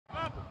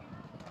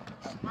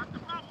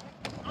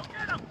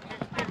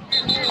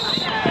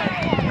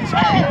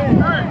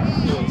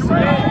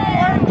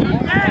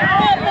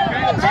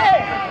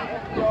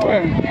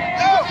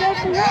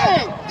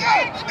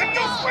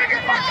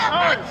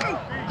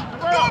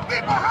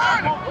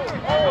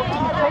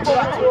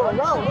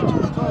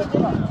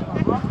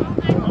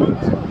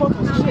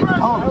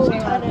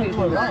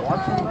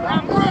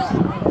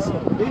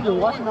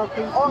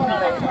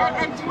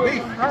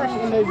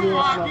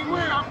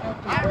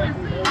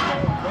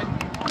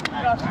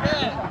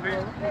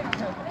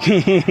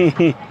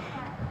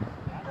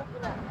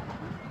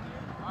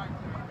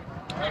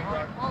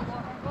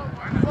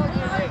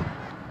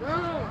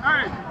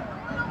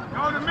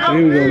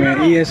There we go,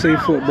 man. ESA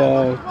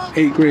football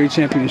 8th grade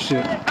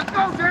championship.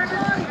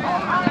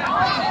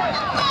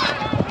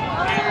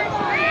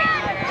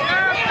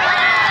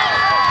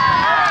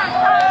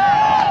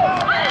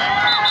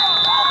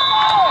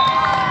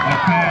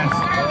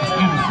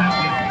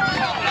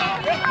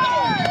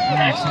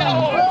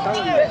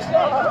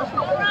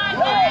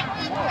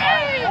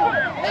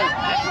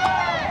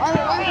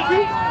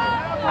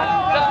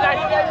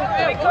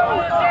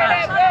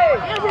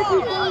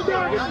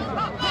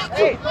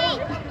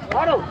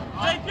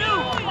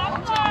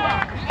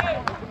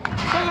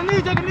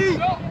 Take a knee.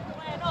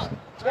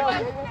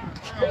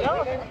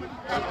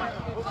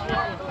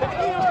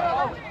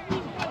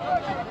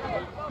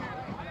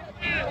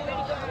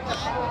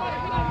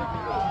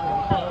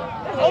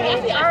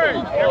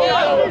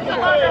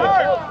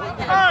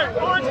 Hey,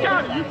 Orange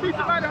County, you see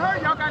somebody hurt,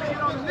 y'all gotta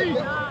get on the knee.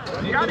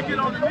 You gotta get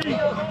on the knee.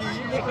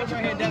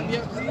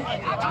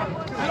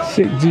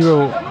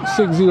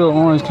 6-0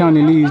 Orange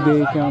County leads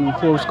Dade County,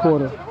 4th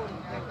quarter.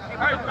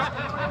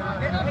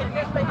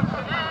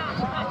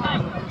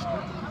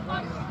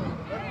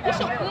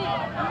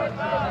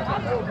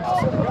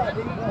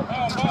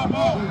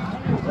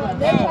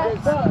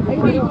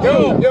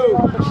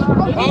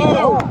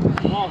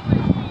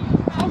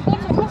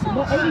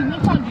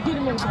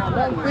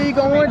 We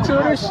going to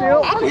the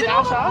ship.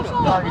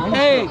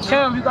 Hey,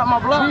 Kev, you got my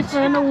block? We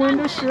finna win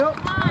the ship.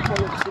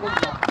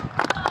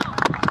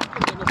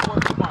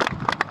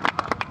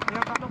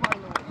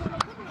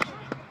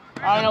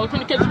 I know, we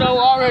finna catch it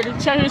over already.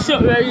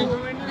 Championship, baby.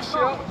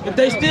 If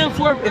they still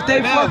forfeit, if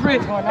they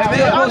forfeit, on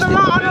the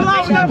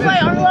line, we gotta play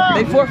on the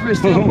line. They forfeit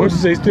still. What'd you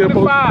say? Still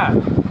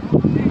 5.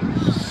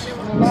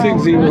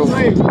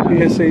 6-0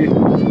 ESA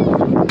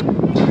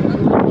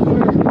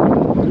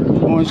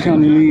Orange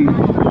County lead.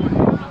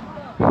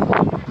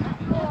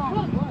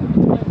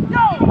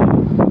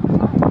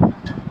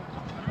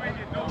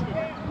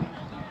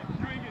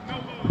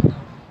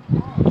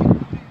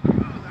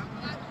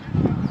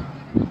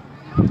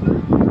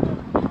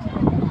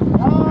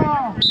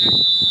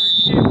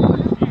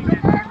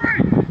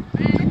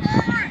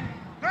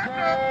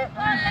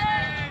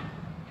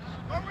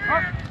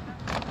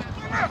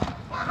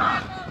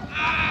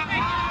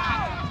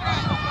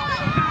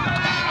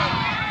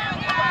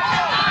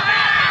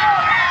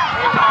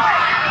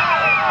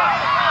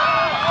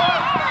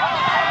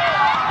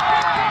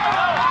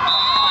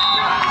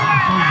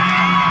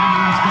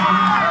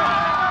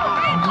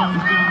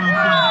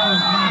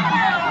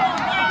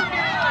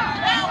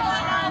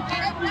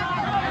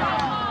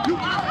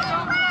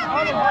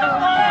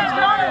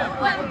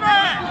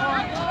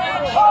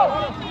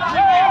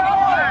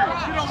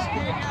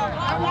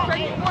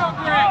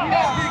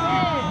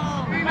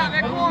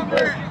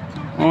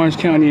 Orange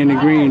County in the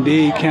green,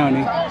 Dade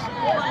County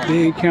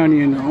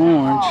in the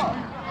orange.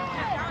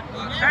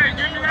 Hey,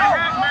 give me that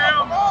hat,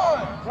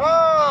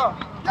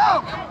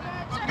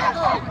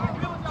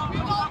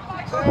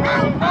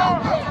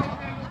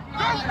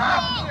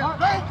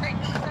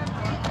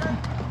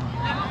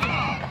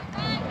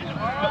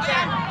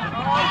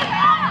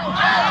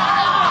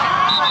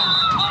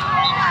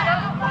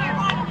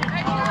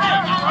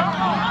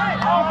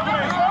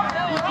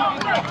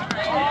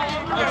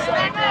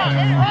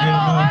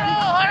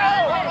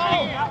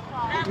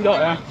 You got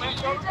that.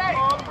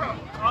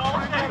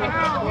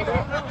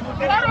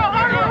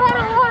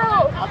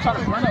 I'm trying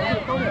to run up.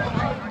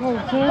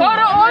 Hold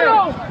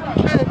on.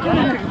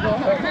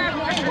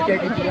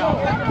 Can't get you out.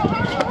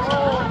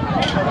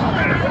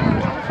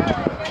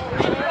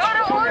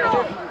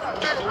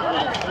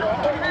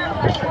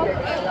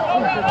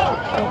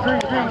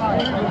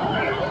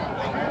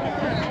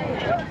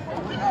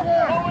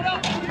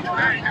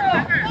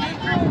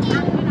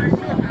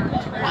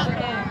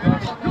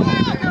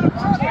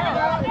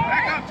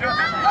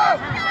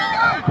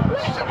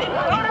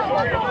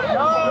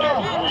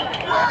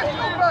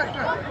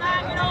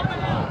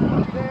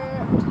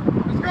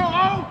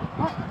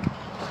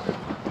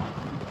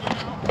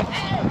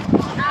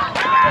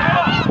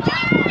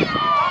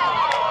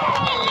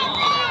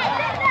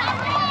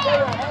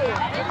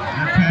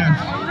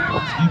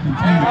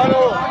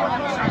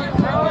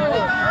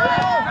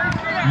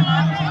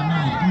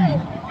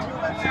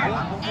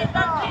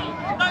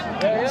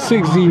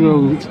 Six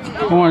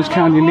 6-0 Orange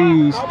County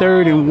leads,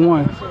 3rd and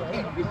 1.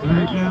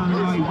 Third down,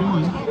 like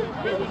 1.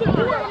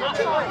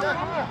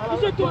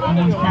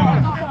 Orange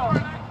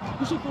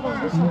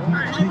County.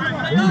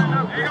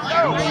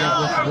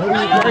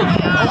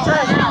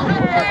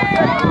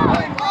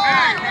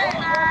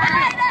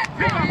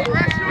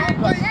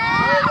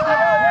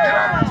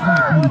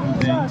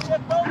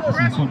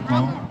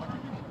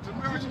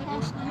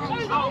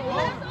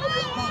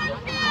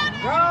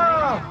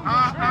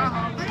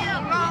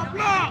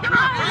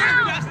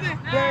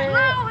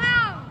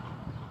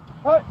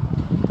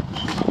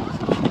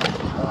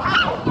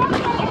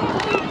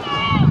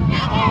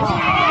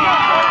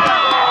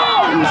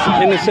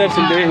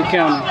 Interception, Dade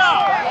County.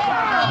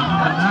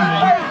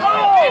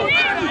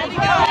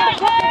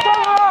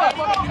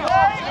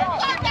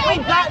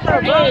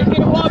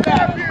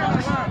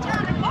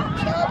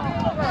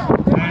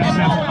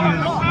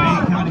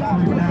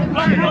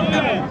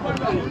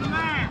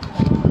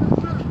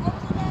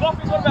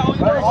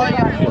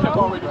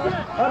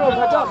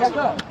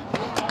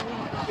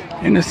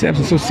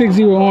 Interception. So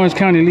 6-0 Orange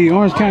County lead.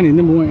 Orange County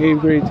 #1 8th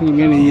grade team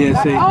in the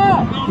ESA.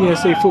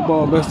 ESA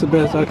football,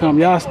 bestthebest.com.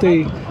 Y'all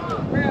stay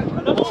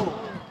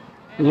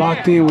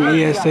locked in with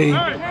ESA.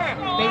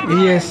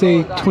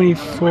 ESA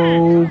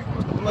 24.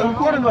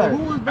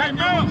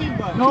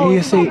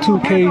 ESA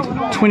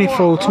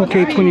 2K24,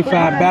 2K25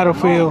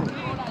 Battlefield.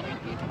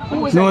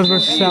 North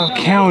versus South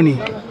County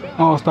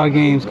All-Star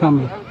games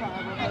coming.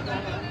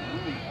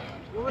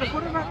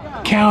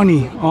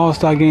 County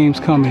All-Star games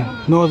coming.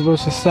 North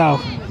versus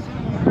South.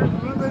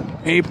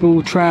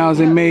 April trials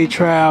and May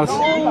trials.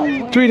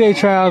 3-day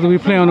trials, and we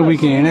play on the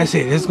weekend. That's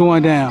it. It's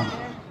going down.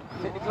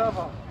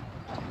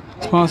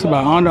 Sponsored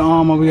by Under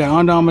Armour. We got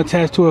Under Armour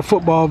attached to it,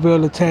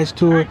 Footballville attached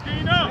to it.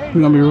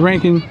 We're going to be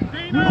ranking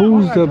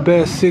who's the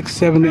best 6th,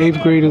 7th,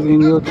 8th graders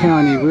in your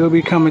county. We'll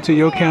be coming to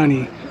your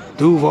county.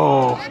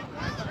 Duval,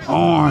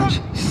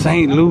 Orange,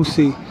 St.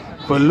 Lucie,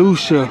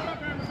 Volusia,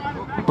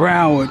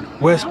 Broward,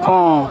 West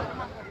Palm.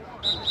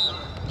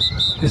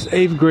 It's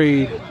 8th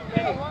grade.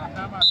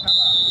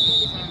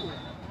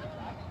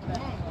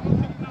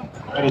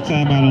 At a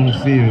timeout on the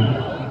field.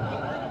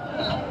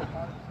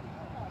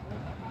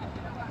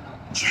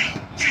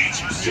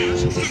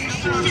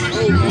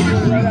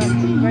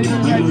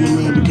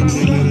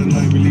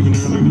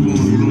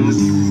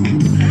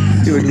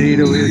 See what Dade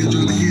over here.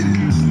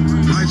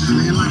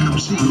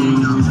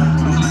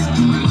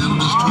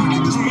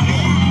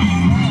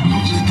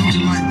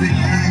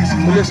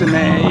 Well, listen,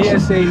 man,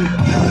 ESA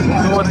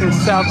North and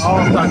South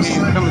All-Star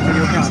game coming to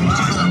your county.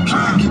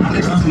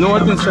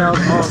 North and South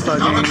All-Star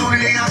game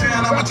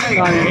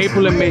starting in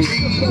April and May.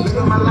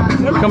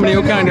 Coming to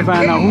your county to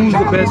find out who's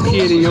the best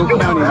kid in your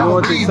county,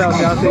 North and South.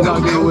 Y'all stay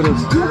locked in with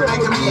us.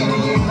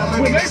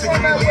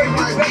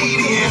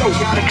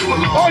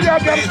 All y'all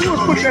gotta do is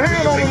put your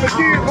hand on him, the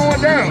kid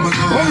going down.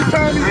 Only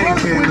time he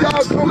runs when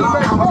y'all coming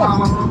back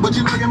home.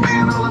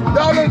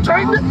 Y'all done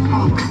changed it?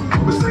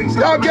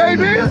 Y'all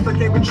gave in?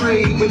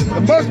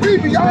 The bus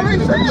people, y'all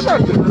ain't saying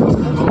nothing.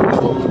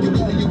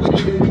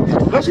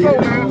 Let's go,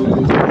 man.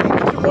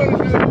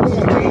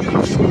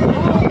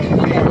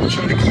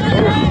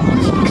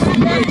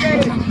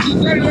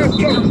 Let's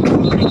go.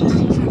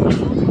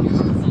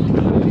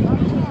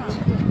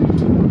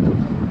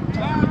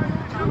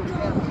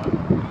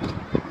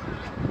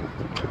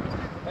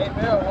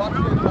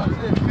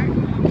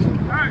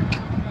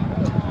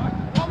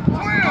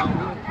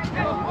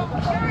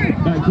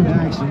 Back to the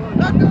action.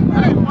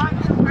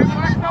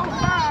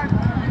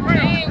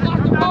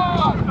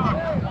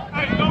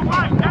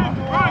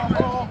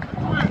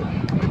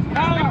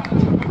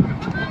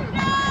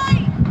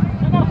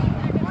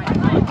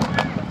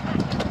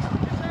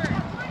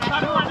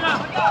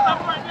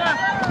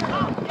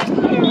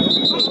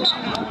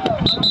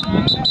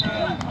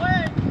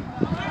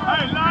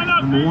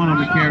 Number 1 on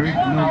the carry,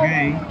 no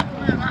gain.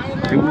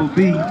 It will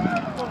be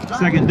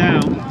 2nd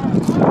down.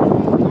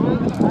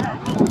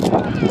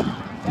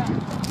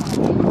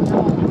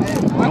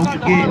 Don't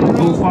forget,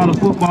 go follow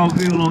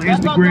Footballville on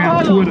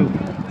Instagram, Twitter,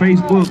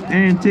 Facebook,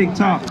 and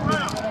TikTok.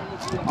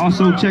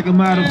 Also, check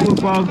them out at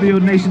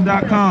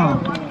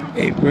footballvillenation.com.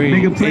 8th grade.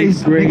 Make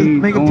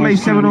a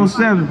place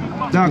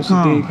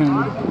 707.com.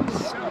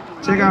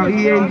 Check out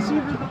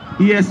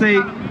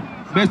ESA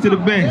Best of the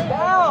Best.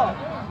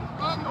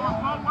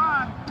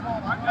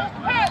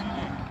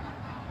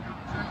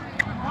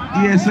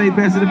 ESA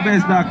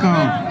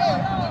bestofthebest.com.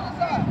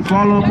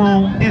 Follow them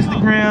on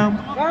Instagram,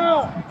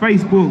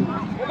 Facebook.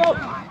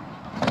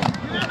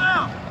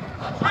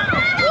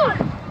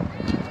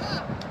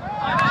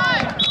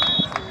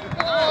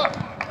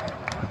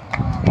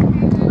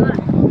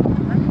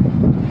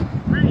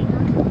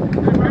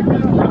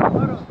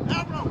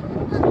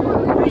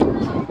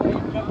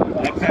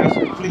 That pass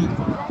complete.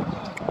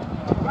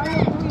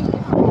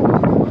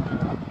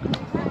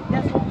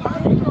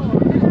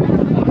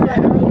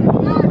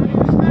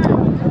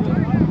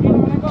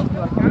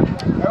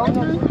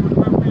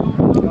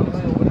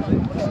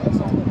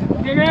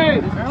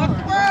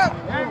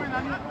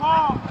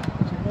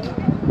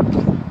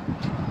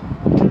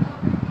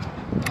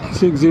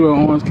 Six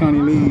 6-0 Orange County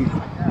lead.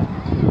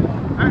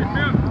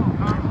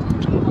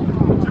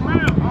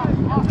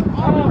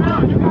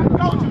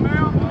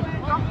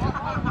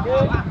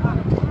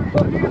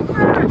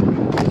 Jamel.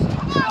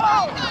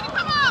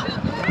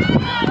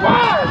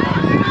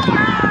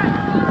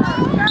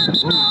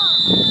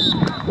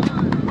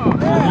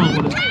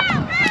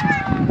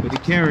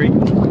 carry.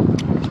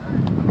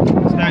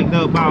 Stacked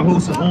up by a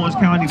host of Orange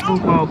County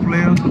football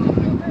players.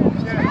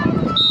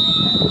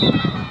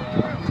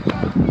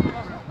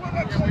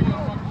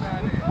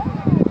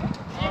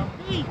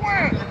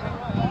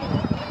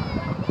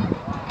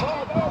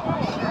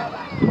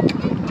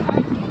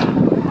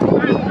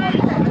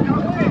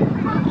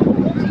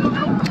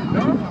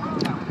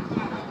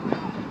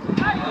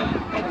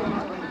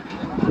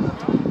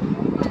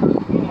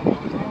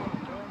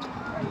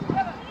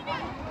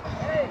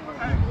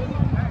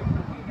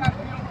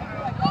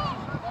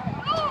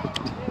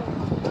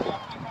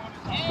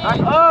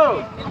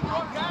 Oh!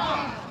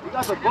 You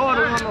got the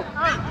border on the...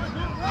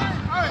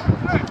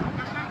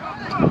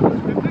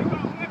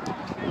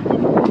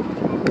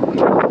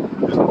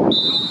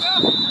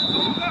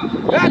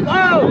 Back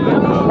up!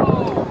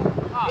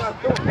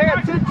 Pay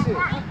attention!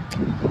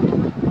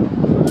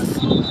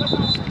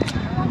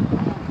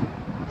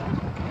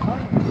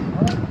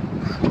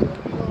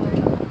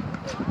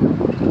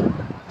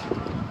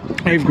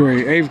 Eighth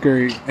grade,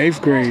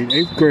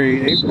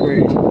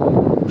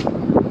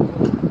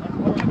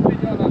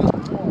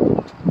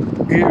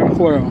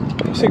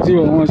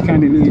 6-0 Orange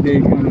County lead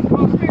Dade County.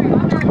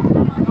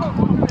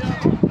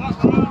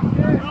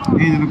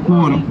 End of the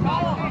quarter.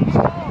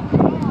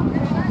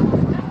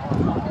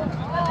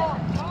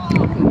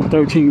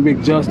 13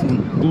 Big Justin.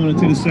 Going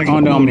into the second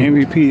On the quarter.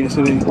 MVP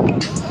yesterday.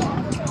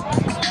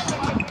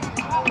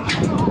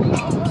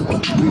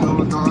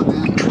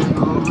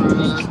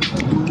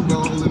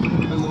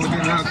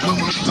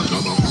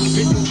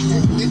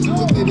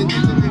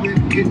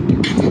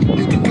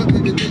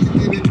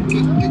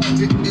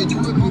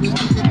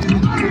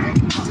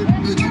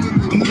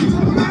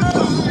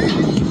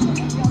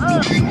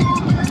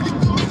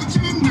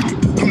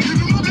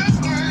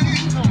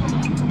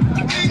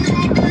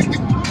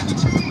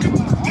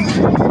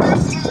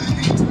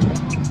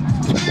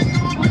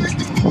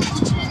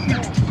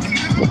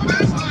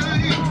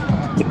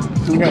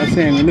 I gotta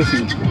say,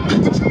 listen,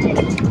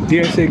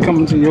 ESA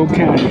coming to your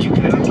county,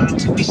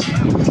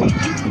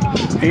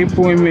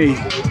 April and May.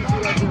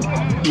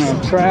 We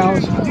have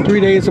trials, 3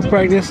 days of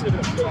practice,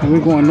 and we're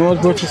going north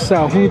versus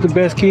south. Who's the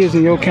best kids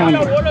in your county?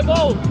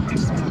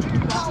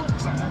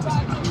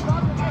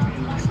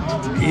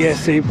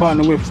 ESA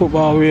partner with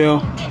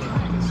Footballville.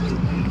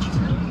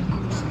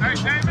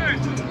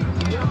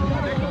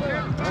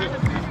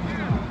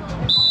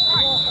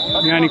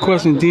 If you got any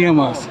questions, DM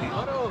us.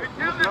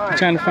 We're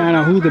trying to find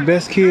out who the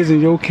best kids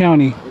in your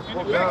county.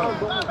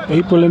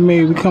 April and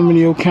May, we coming to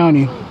your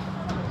county.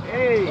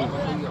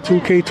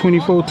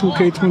 2K24,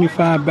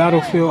 2K25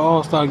 Battlefield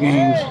All-Star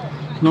Games.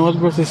 North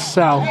versus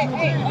South.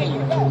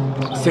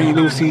 St.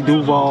 Lucie,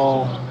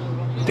 Duval,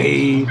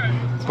 Dade,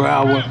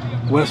 Broward,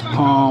 West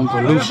Palm,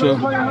 Volusia.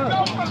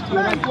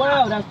 That's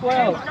 12, that's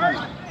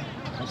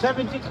 12.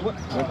 17.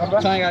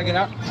 What time you gotta get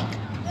out?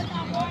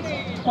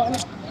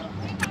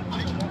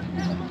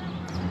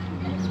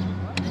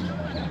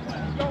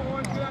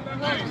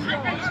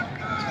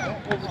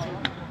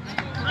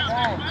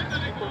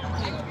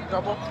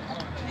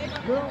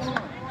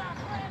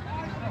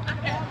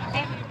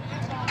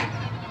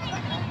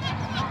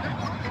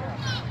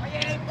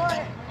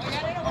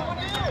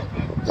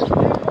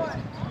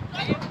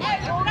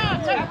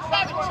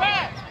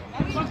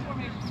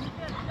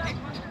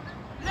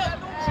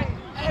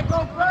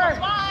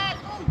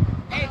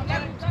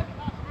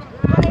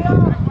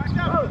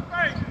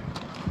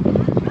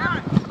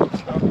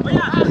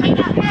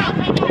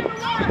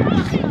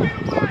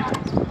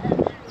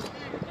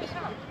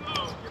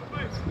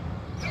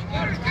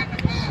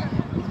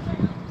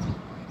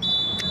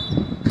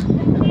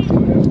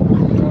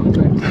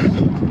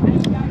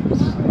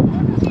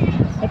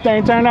 That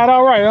thing turned out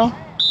all right, huh?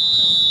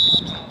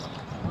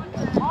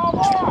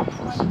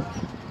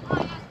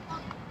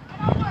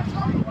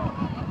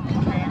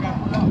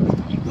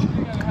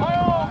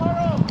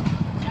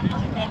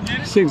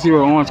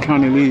 .6-0 Orange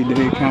County lead,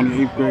 Dade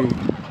County 8th grade.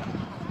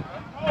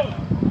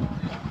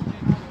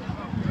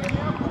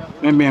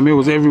 And man, it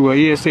was everywhere.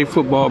 ESA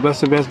football,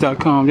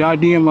 bestofbest.com. Y'all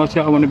DM us,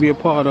 y'all want to be a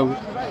part of it.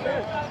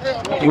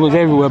 It was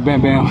everywhere,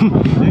 Bam Bam.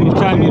 We're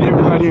trying to get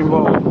everybody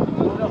involved.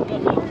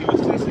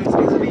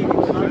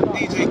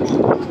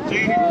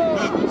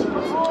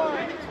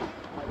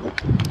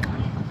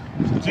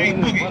 Jay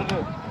Boogie.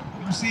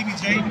 You see me,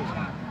 Jay?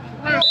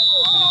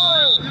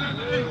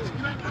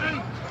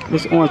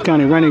 This Orange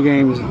County running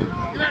game is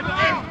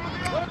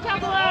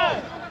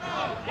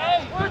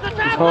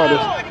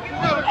hardest.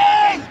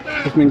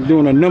 It's been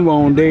doing a number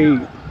on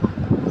Dade.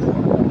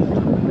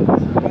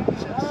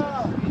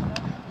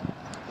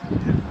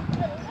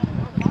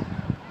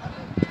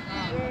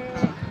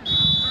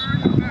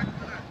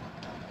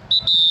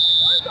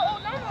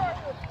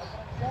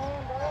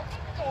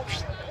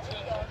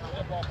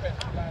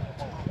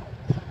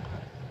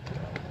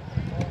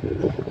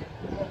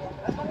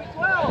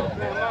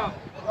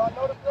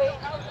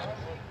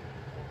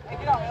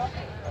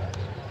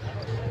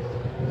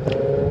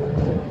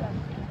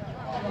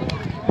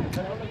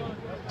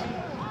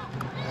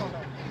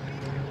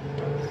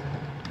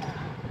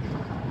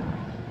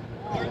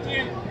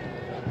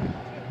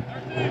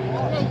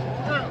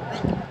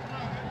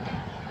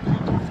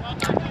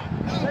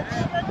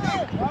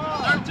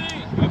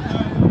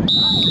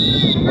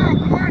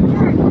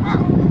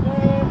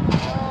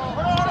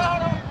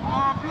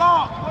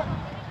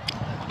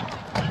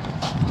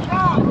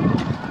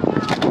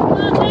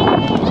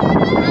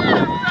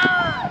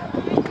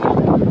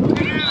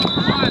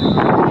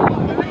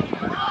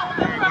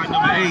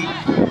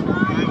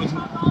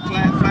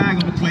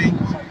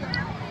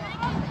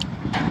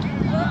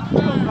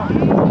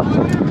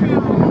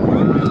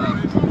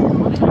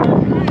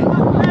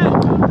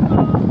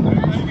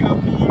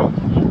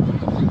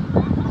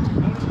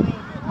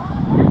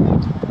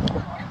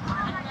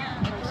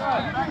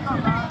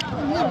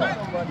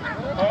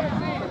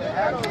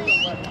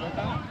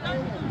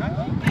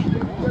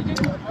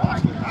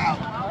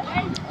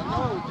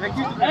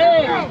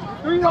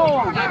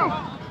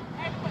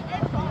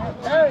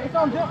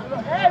 Here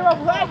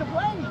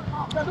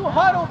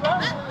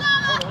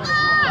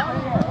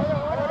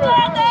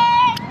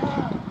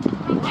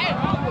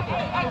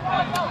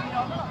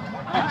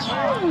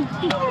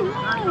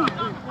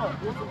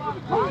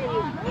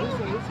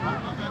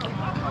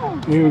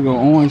we go,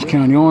 Orange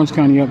County. Orange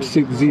County up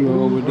 6-0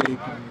 over Dade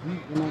County.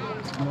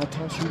 When I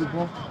toss you the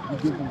ball,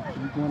 you're going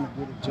to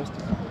get it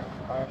justified.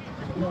 All right?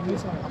 You know,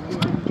 this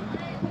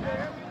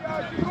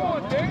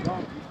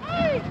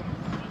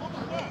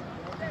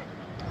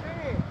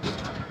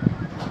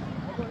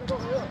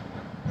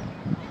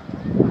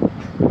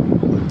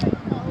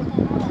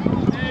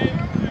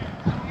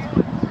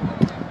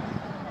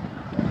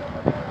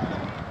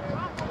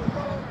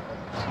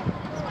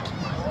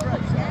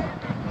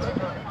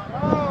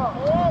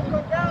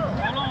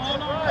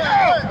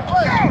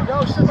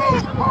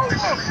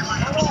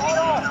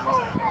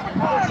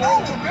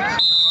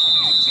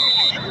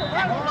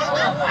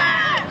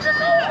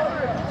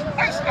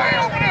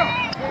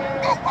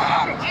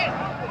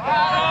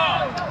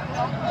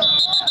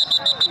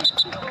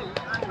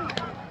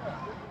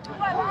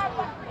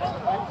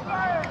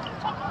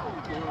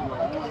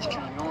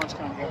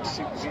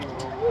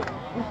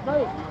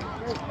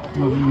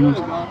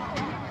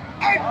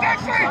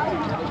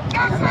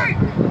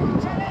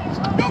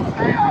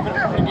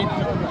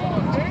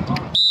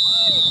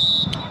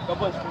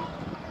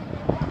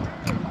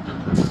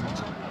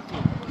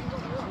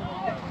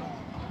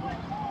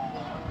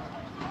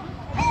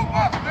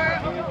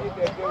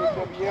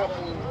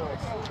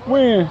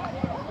When?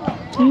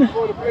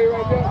 For the play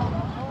right there.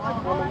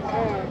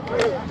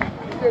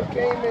 He just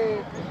came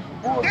in,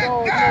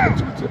 bulldog number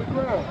 2 to the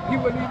ground. He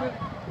wasn't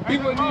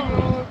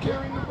even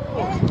carrying the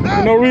ball.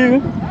 For no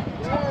reason?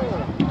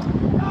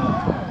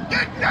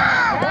 Get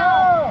down!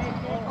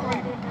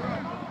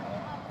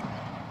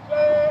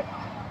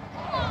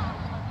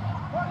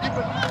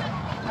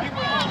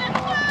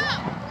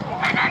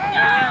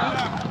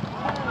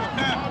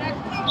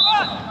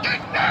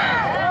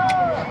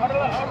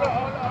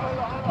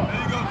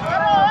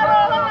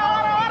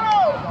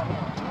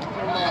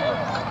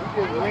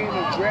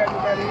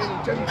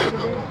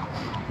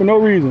 For no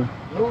reason.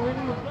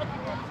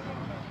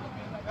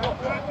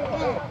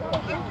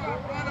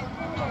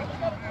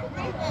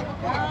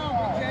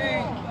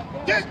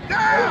 Get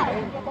down!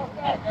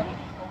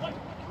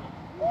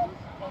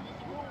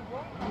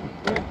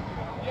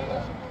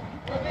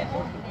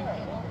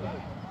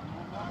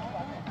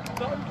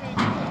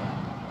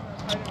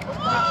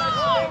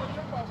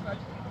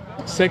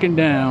 Second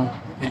down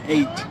and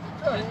 8.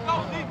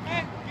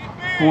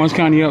 Orange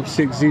County up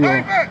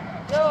 6-0.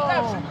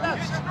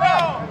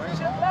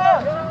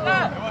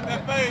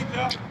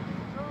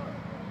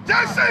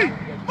 Jesse,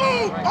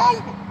 move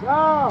over.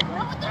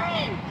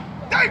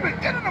 David,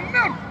 get in the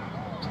middle.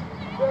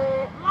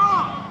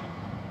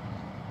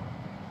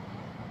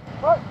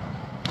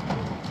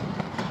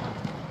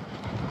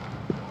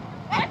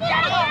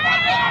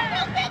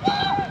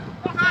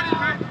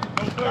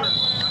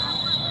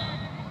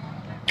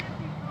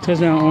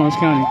 Touchdown, Orange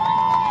County.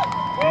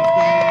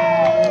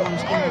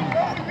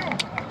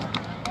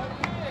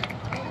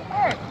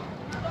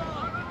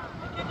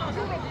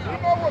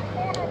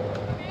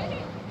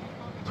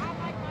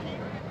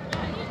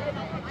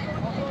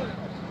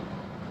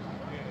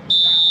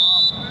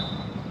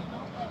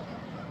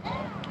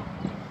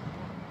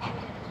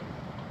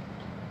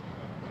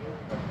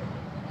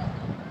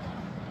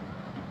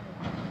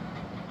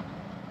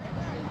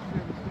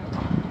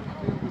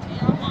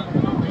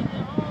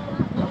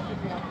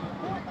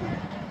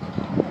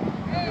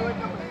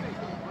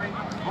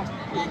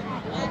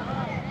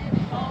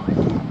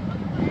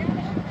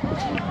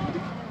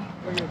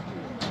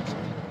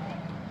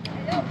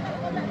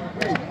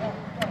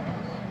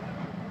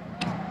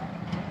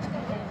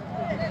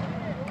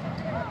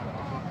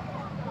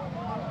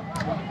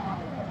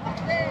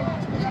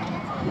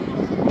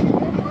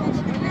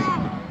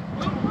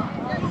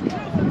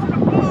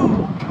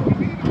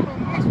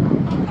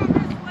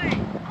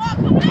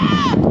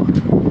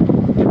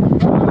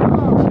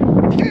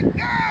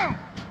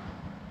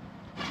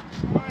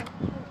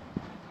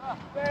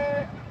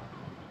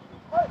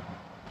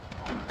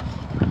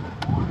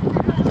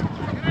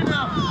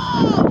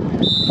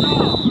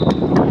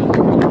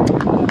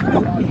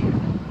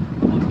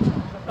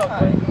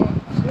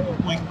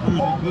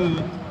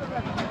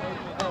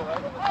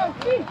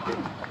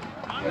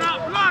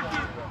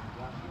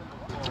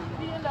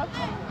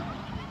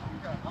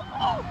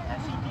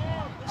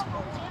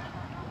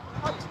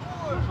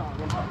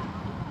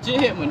 She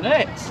hit my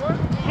nuts.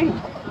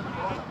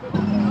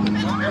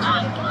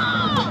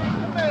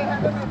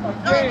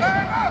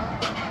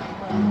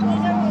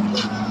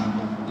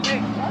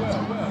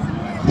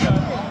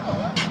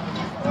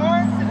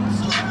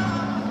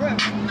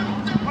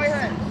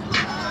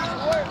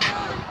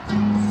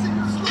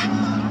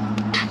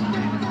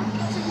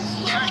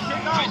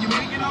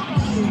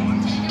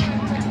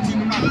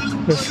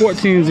 It's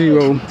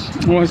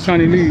 14-0. Orange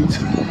County leads.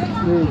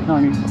 Dade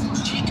County.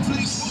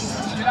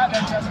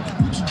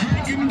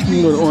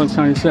 You go to Orange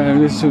County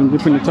side. They're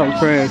finna talk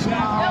trash.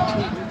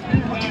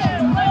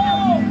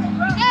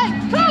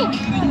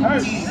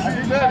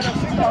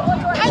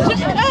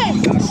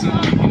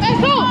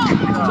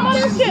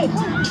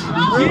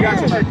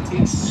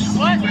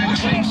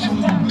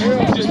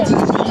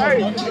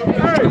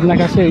 Like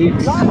I said,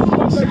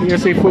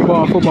 ESA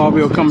football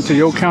coming to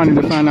your county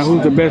to find out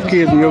who's the best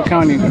kids in your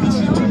county.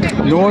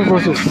 North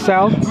versus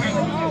South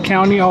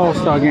County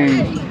All-Star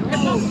game.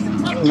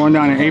 Going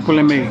down in April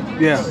and May.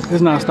 Yeah,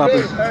 it's not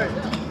stopping.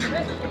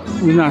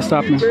 We're not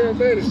stopping.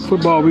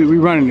 Football, we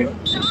running it.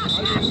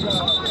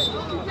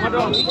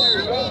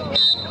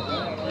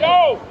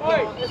 Yo!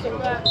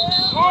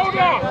 Hold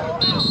up!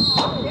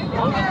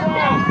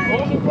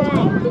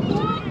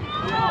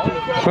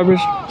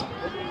 Publish.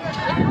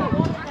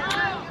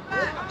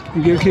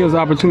 You give kids the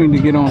opportunity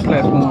to get on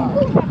platform.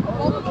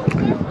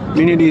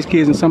 Many of these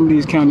kids in some of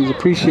these counties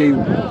appreciate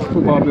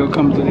football bill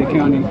coming to their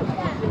county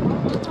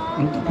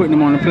and putting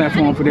them on the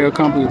platform for their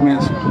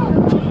accomplishments.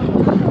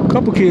 A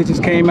couple kids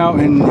just came out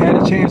and had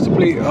a chance to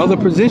play other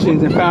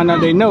positions and found out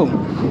they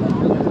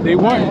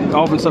weren't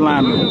offensive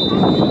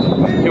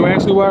linemen. They were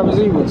actually wide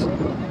receivers.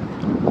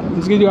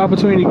 Let's give you an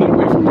opportunity to get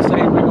away from the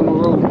same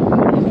rigmarole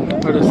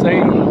or the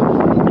same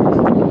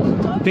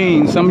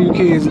thing. Some of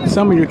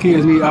your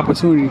kids need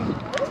opportunity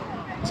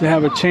to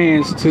have a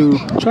chance to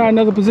try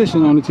another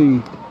position on the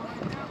team.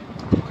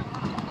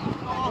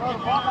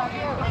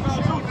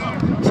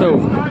 So,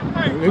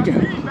 you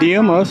can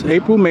DM us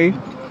April, May.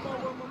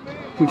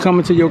 We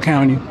coming to your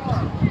county.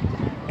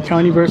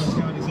 County versus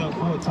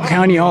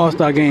county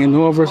all-star game,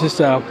 North versus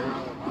South.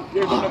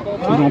 We're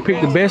gonna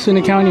pick the best in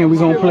the county and we're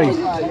gonna play.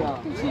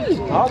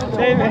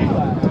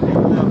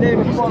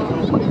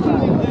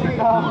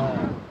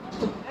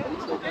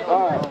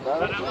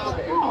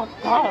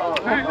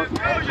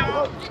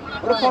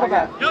 What a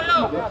quarterback. Yo.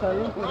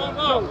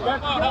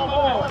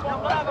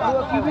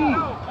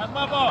 That's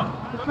my ball.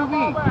 It's QB.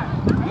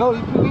 Yo,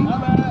 you QB?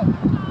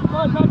 No,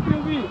 it's not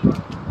QB.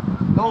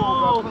 No,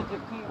 put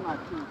your key in my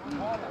QB.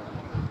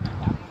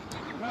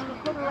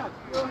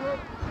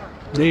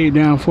 Dade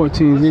down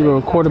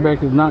 14-0. Quarterback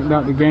has knocked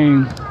out the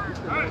game.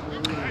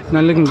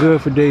 Not looking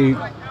good for Dade.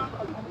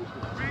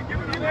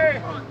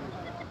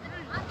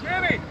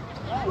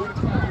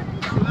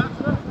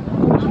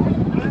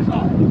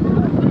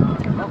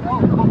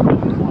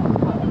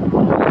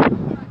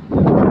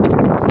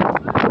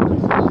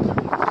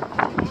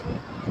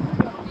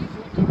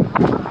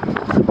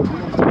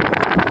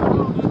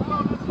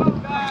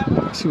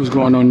 See what's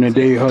going on in the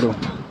Dade huddle.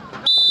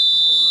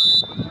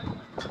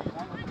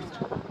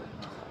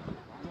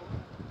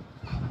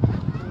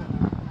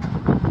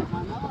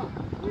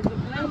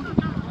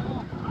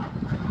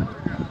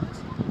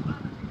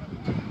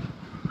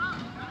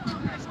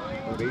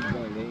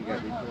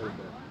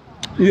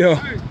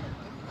 Yeah,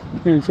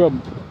 you're in trouble.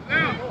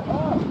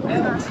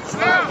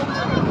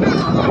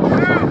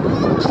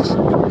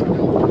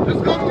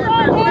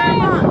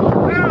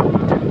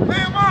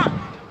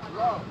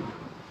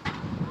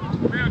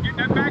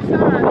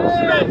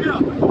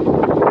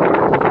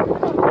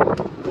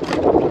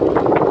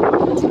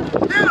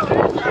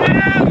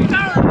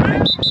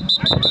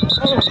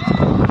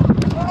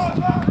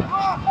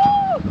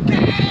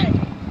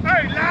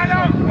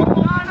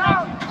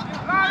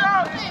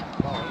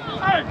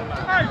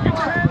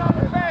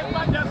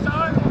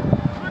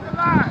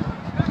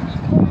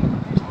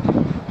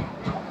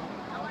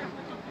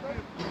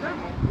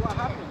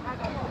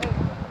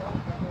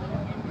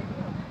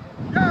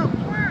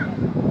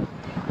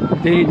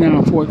 Dade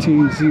down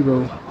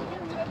 14-0.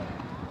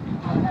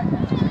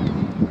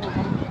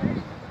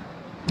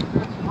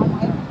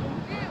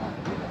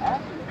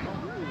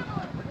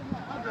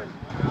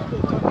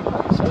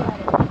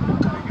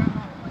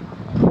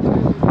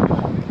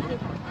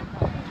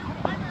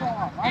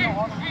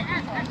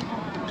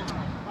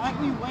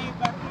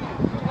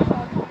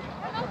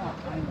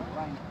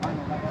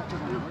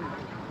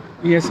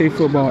 ESA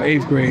football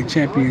 8th grade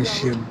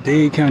championship.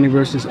 Dade County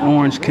versus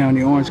Orange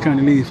County. Orange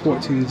County leads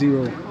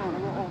 14-0.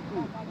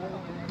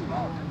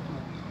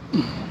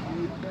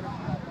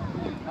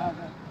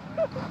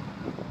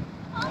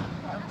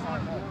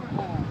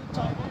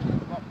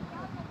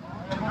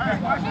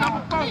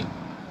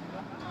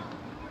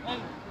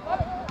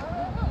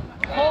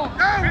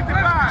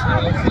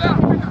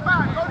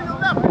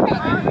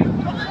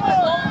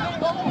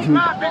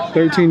 Go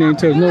 13 ain't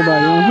touched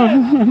nobody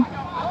on.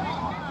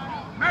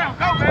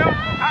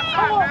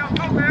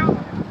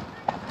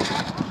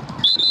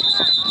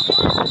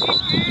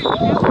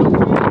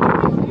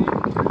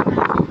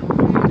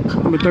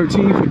 Number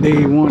 13 for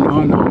Dade won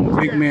the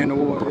Big Man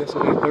Award. That's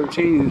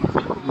 13.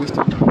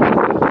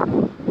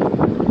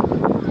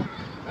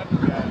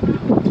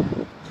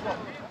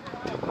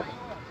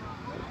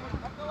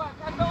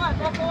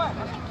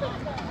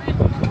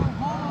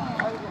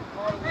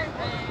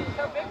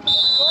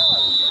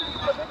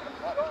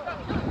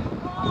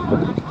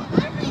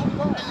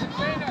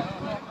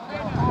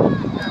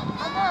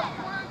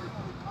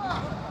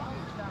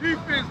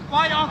 Defense,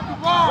 fly off the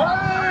ball.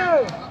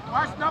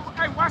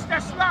 Watch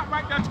that slot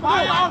right there.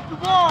 Fly off the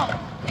ball.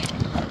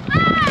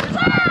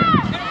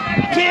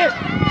 Kid.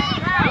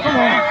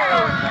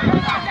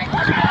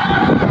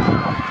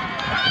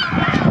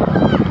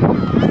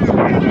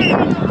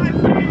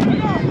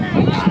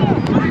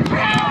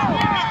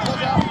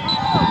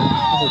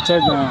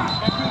 touchdown.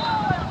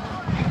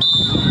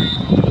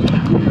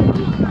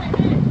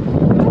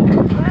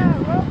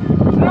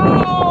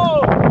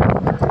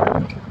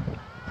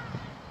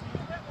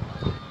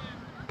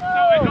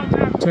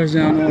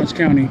 Touchdown, Orange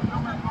County.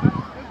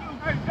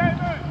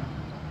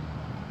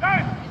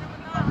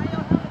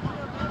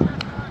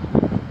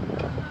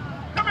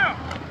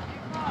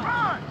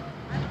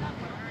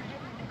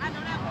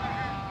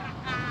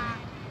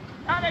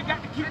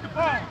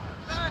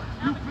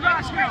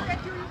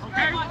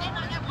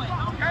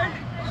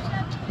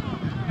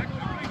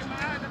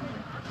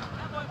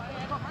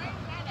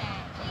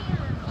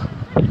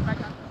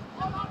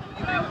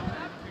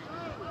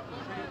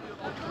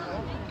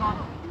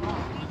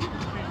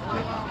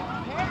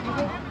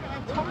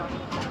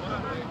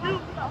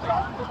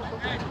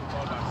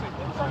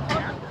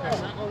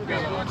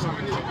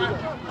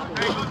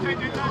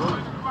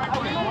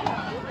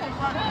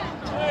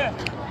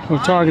 No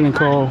targeting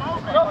call.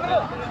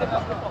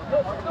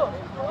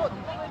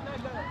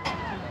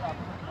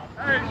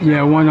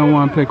 Yeah,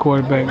 one-on-one play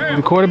quarterback.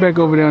 The quarterback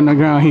over there on the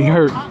ground, he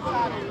hurt.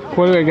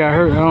 Quarterback got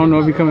hurt. I don't know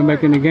if he's coming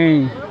back in the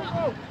game.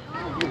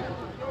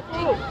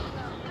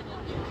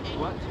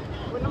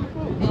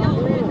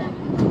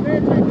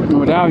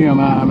 Without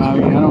him, I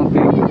don't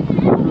think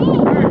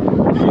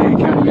Dade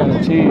County got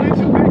a chance.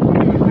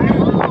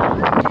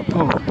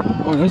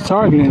 Oh, that's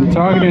targeting.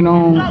 Targeting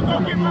on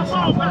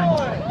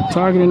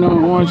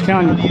Orange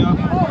County.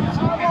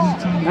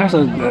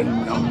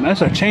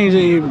 That's a change.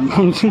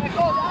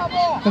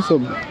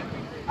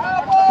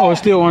 It's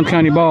still Orange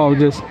County ball.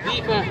 Just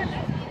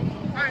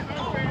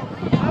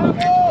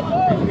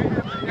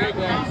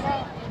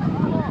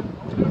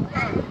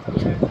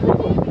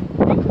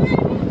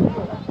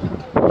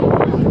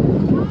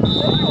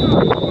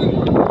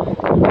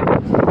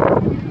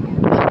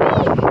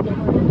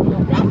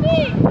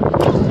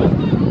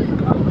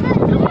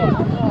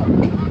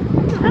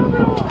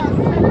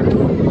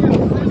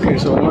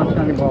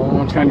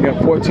County got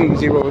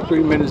 14-0 with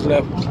 3 minutes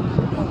left.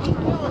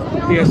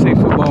 ESA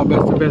football,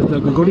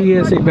 best-to-best.com. Go to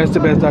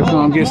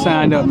ESAbest-to-best.com. Get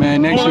signed up,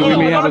 man. Next year we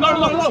may have a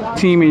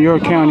team in your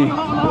county.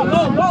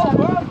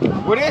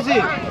 What is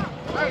it?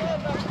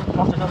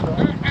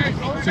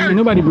 Ain't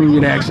nobody bring you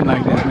to action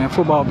like that, man.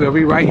 Football, Bill,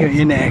 we right here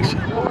in the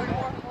action.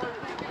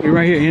 We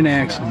right here in the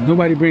action.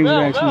 Nobody brings you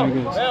to action like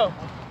this.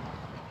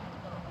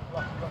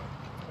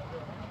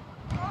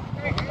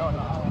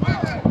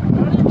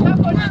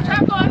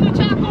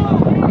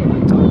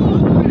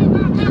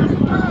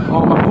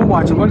 Who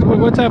watching?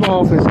 What type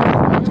of offense is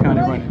Orange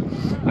County running?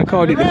 I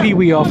called it the Pee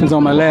Wee offense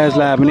on my last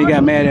live, and they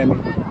got mad at me.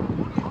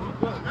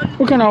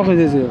 What kind of offense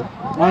is it?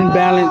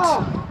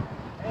 Unbalanced.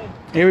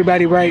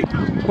 Everybody right.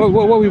 What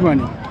we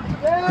running?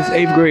 It's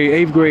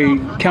 8th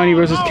grade. County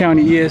versus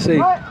county. ESA.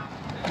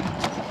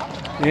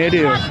 There it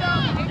is.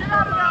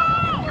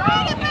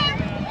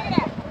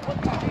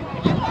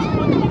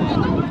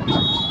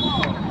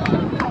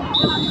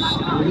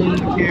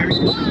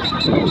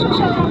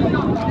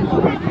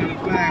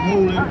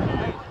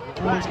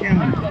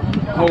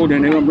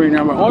 Holding, they're gonna bring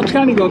down. Orange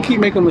County gonna keep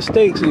making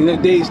mistakes and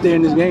let Dade stay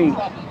in this game.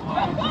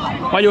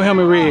 Why your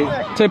helmet red?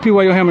 Tell people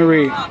why your helmet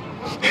red.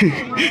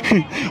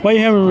 Why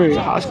your helmet red?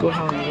 High school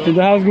helmet. Is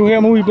the high school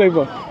helmet? Who you play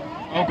for?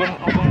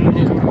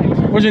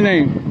 What's your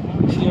name?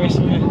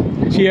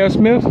 Sierra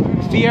Smith.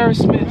 Sierra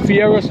Smith.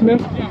 Sierra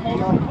Smith.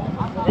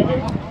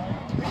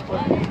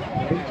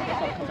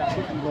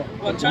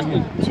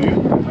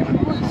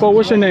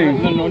 What's your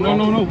name?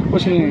 No.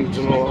 What's your name?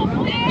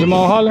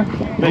 Jamal Holler?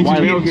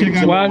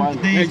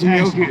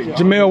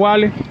 Jamel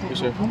Wiley? Yes,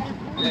 sir.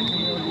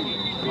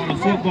 On the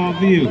football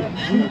view.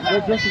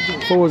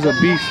 Was a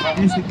beast.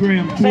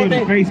 Instagram,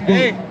 Twitter,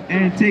 Facebook,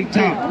 and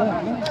TikTok.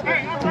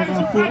 Check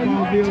out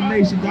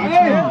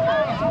footballvillenation.com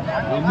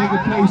or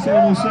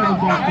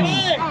niggaplay707.com.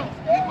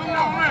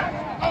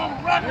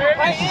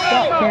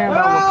 Stop caring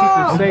about what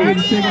people say.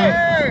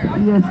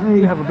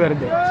 You have a better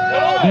day.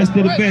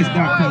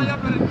 Bestofthebest.com.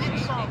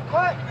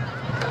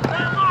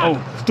 Oh,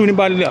 student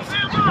body left.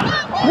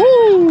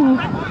 Woo!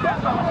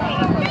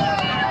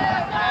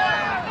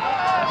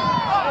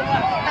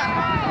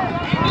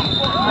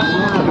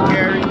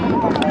 Carry.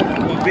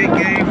 A big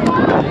game.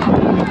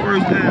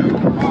 First down.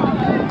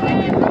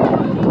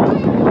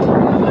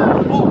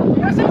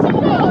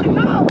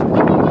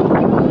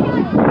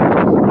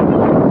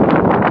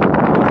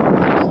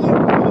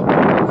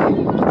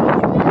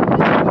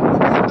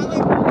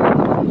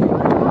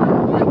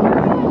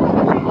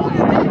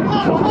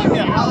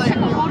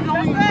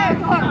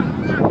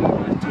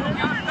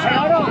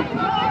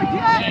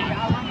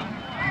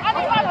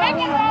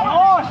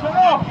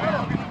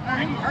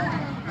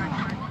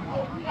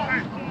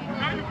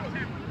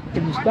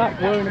 If you stop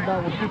worrying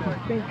about what people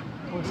think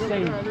or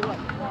say, you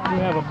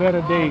have a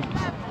better day.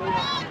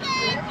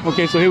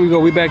 Okay, so here we go.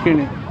 We back in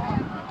it.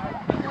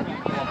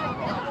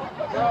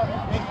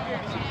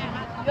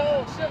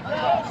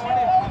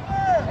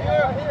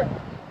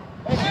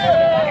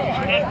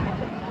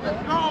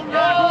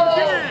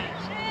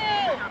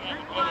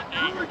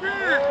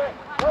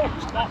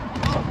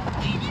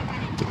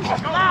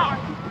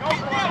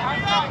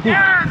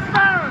 Yes,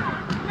 sir!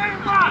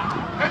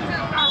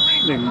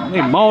 They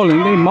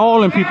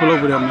mauling people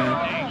over there,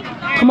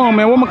 man. Come on,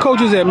 man. Where my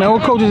coaches at, man?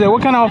 What coaches at?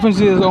 What kind of offense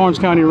is Orange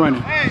County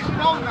running?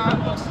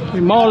 They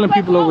mauling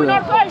people over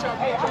there.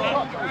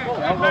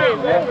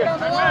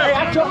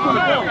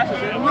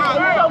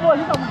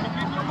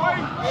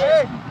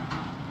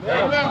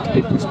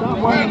 If you stop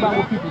worrying about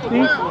what people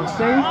think or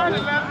say,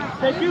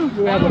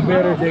 you'll have a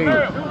better day.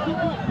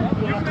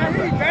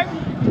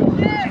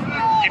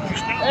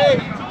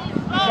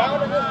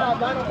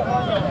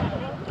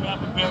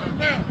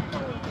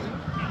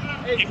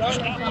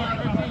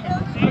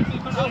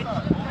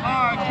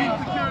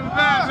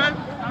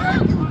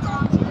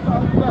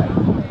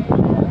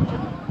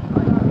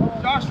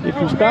 If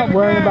you stop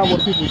worrying about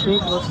what people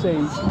think or say,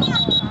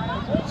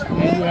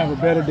 then you'll have a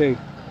better day.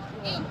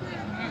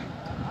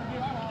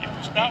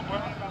 Stop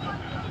worrying.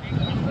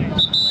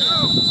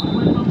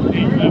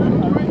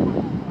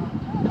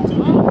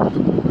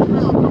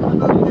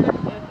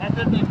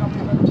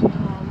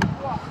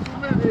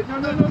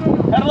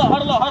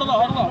 Huddle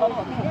up.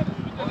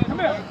 Come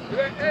here.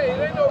 Hey, it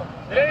ain't no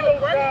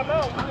time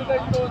out.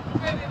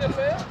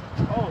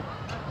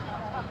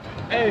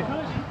 Hey.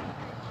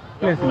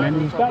 Listen, man,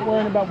 if you stop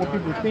worrying about what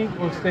people think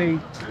or say,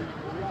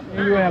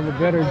 then you'll have a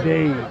better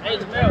day. Hey,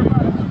 Jamel.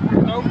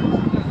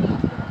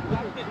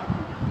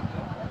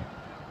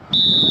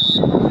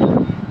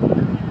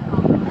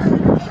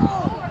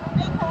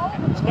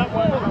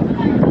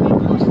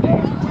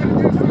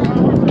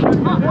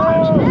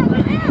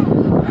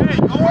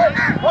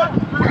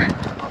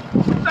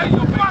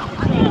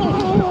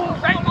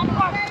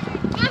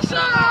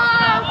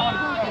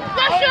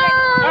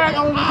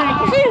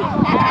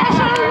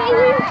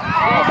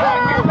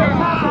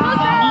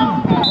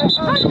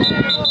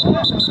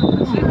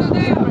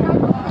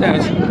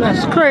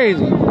 That's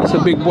crazy. That's a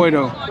big boy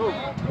though.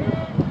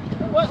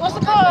 What's the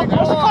call?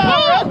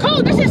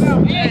 Coach, this is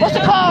what's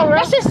the call?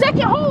 That's his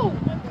second hole.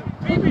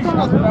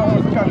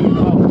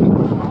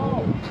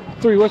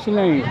 3, what's your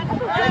name?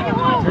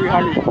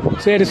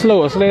 Say it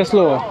slower.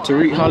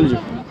 Tariq Hollinger.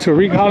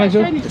 Tariq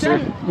Hollinger? Yes, sir.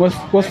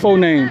 What's full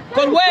name?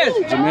 Coach West.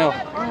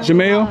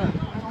 Jamel.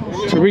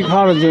 Tariq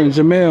Hollinger and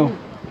Jamel.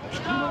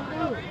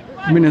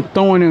 Been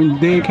throwing them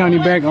Dade County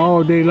back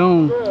all day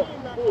long.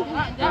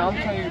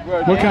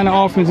 What kind of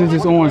offense is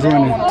this Orange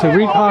running?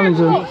 Tariq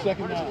Hollinger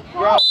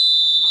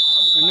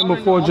and number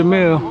 4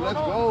 Jamel. Let's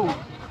go.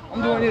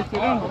 I'm doing this to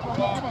them.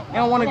 They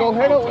don't want to go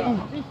head up with them.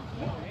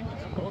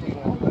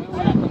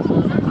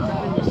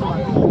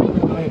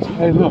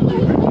 Hey, look.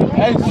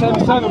 Hey,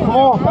 7-7, come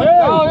on. Hey.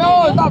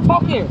 Yo, stop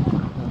talking.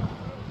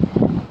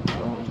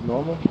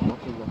 Normal.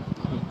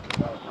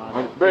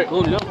 Bro,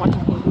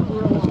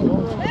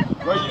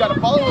 you gotta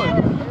follow it.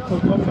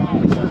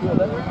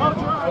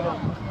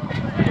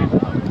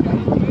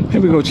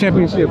 Here we go,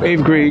 championship,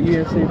 8th grade,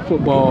 ESA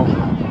football.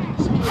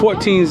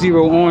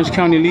 14-0, Orange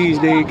County leads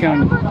Dade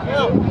County.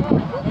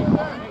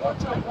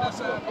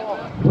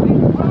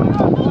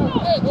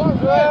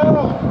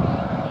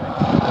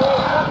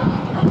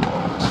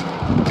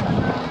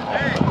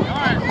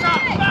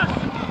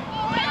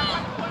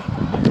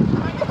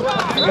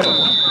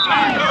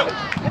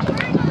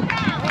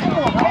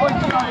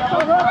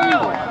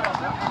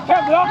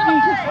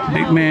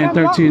 Big man,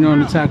 13 on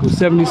the tackle,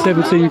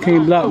 77 so you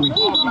can't block me.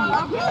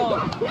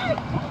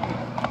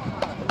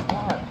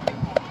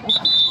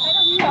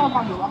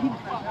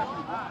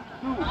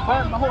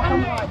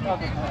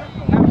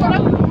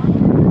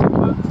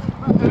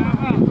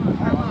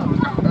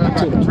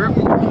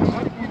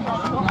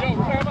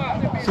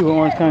 See what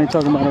Orange County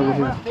talking about over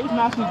here.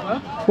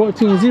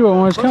 14-0,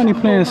 Orange County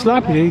playing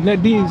sloppy. They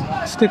let these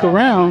stick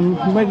around.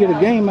 You might get a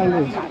game like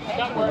this.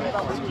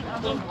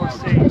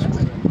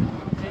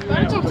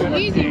 Too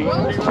easy, bro.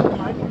 For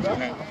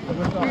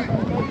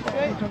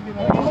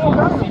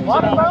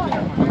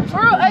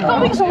real, hey, go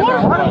make some water.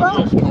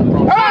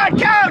 All right,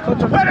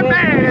 coach. What a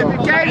man. If the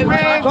game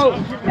wins,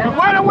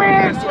 what a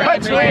win.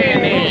 Let's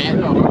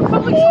win.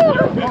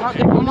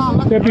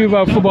 Tell people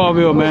about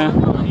Footballville, man.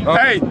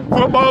 Hey,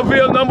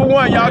 Footballville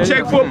 #1. Y'all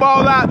check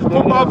football out.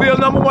 Footballville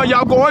 #1.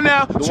 Y'all go on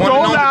now,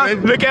 scroll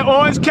down, look at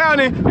Orange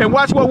County, and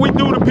watch what we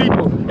do to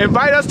people.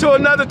 Invite us to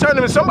another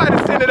tournament. Somebody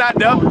send it out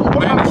there.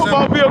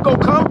 Footballville go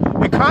come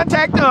and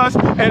contact us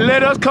and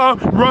let us come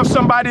rough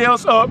somebody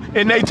else up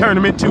in their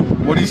tournament too.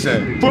 What he say?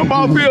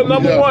 Footballville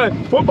 #1.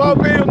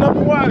 Footballville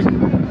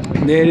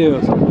 #1. There it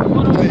is.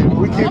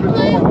 We keep it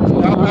going.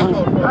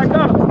 Back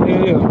up. There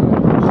it is.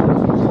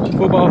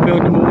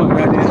 Footballville #1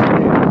 right there.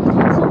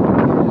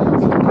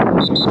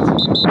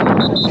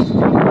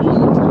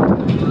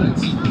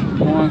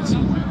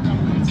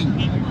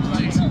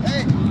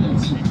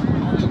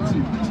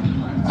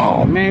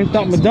 Oh man,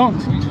 thought my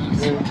dunks.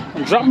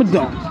 Drop my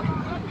dunk.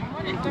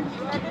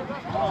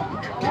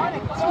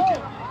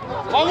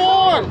 One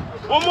more.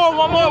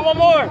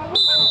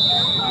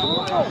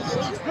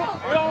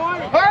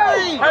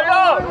 Hey!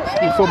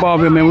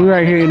 Footballville, man, we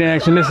right here in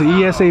action. Listen,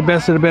 ESA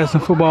best of the best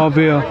in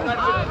Footballville.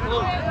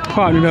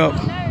 Partnered up.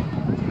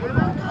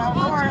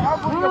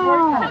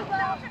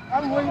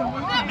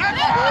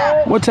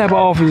 What type of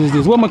offense is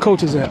this? Where my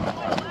coaches at?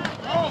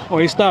 Oh,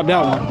 he stopped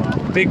that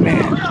one. Big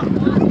man.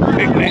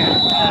 Big man.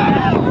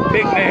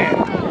 Big man.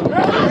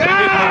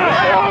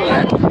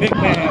 Big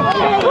man.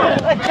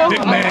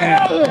 Big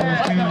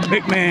man.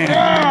 Big man.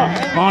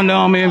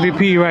 On-the-arm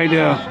MVP right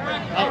there.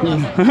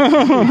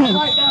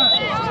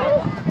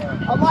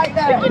 I like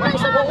that.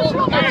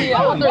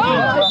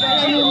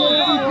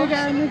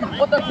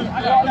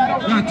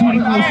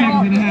 24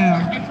 seconds and a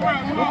half.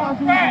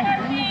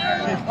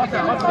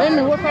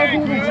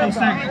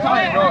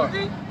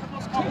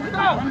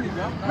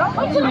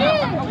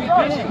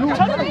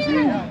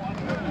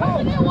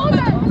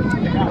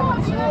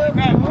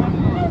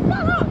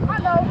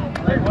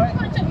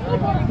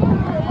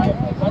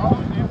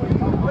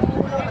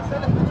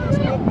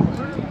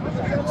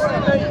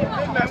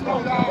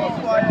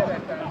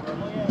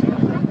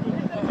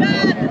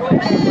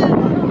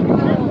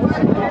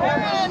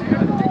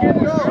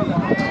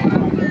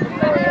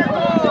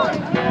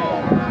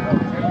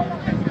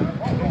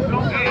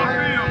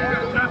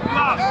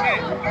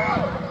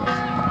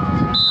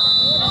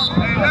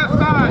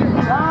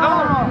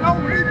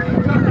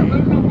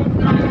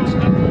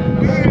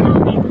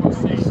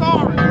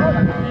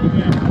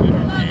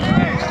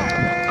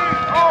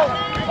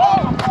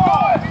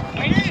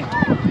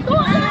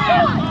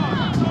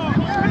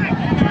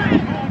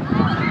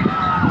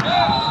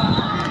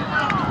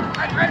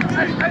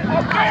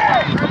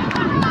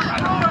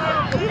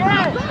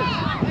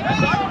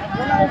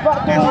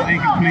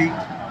 Incomplete.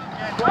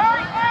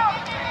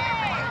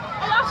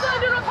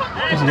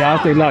 Y'all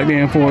stay locked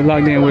in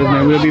with us,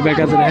 man. We'll be back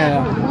after the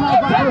half.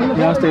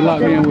 Y'all stay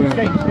locked in with us.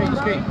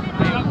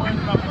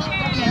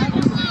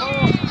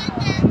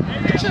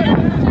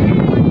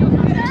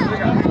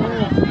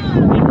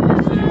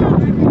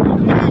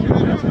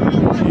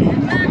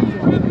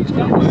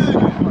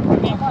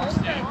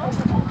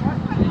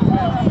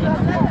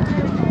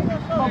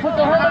 Put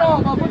the helmet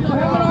on. Put the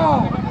helmet on.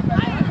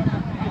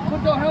 Put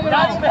the helmet on.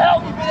 Not even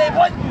help if it ain't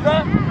what you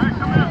got.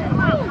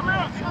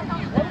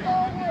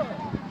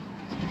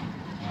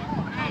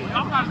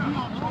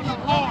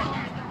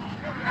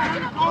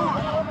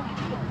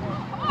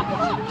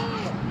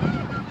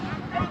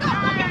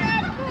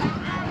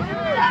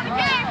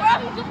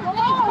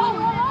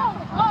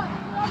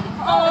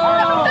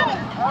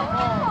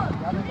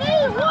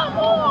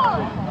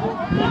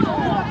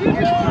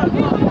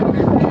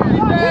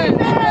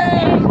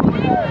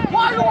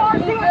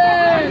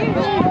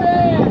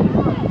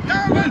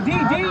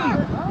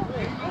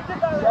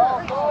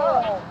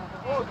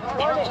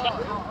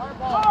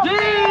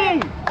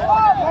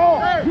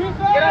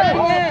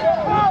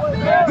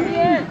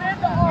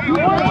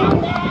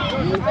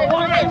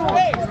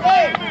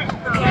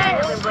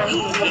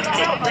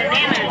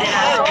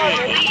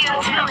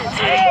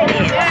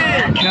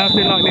 Y'all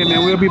stay locked in, man.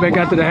 We'll be back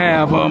after the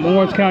half.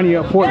 Orange County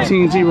up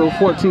 14-0,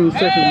 14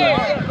 seconds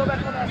left.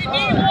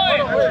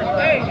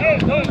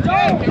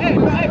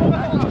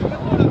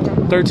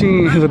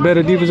 13 is a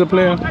better defensive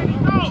player.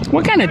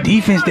 What kind of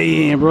defense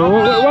they in, bro?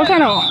 What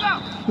kind of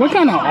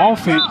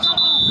offense?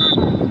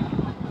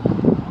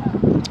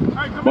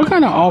 What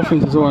kind of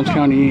offense is Orange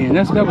County in?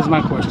 That was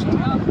my question.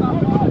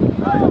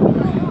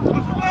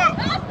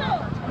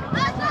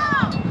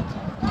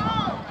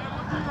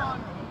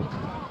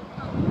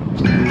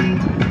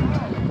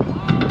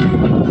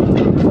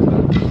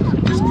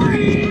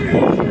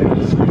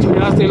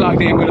 Y'all stay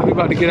locked in with us. We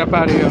about to get up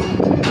out of here.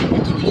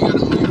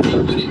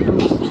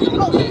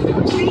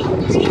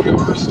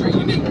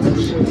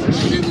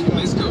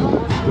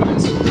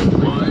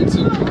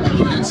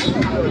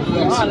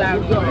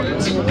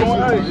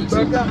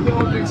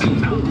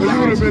 You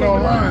would have been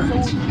online.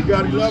 You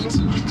got 11?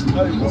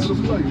 Hey, what's the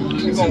play?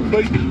 You gonna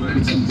play?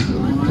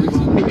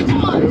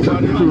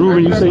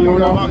 Ruben, you say you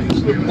were on?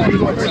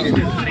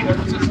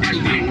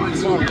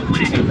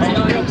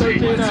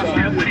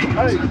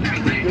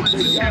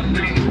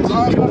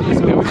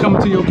 Man, we're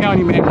coming to your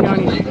county, man.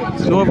 County,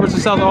 North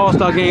versus South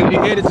All-Star game. We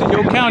headed to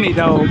your county,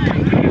 dog.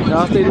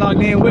 Y'all stay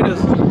locked in with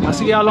us. I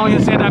see y'all on here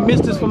saying I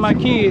missed this for my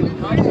kid.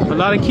 A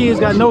lot of kids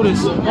got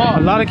noticed. A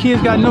lot of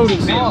kids got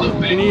noticed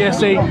in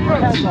ESA.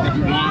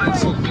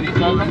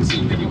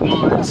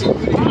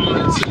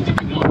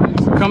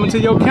 Coming to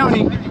your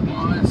county.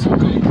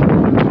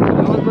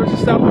 North versus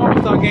South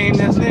All-Star game,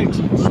 that's next.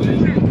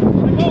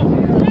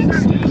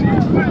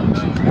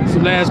 It's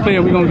the last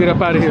player. We're going to get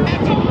up out of here.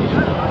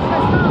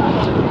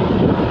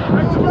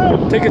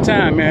 Take your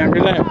time, man.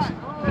 Relax.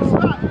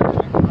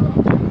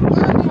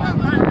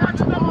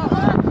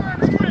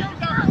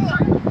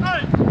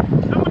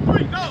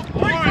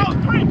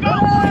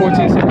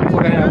 14 seconds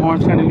before they have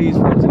Orange County leads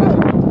 14.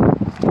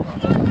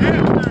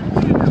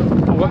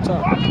 What's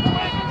up?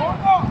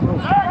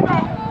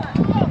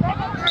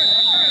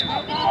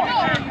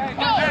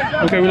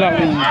 Okay, we locked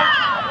in.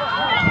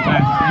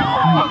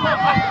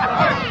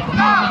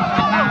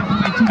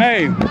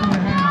 Hey.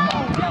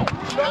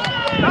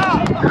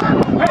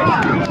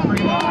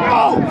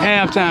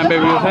 Halftime,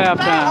 baby. It's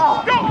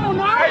halftime.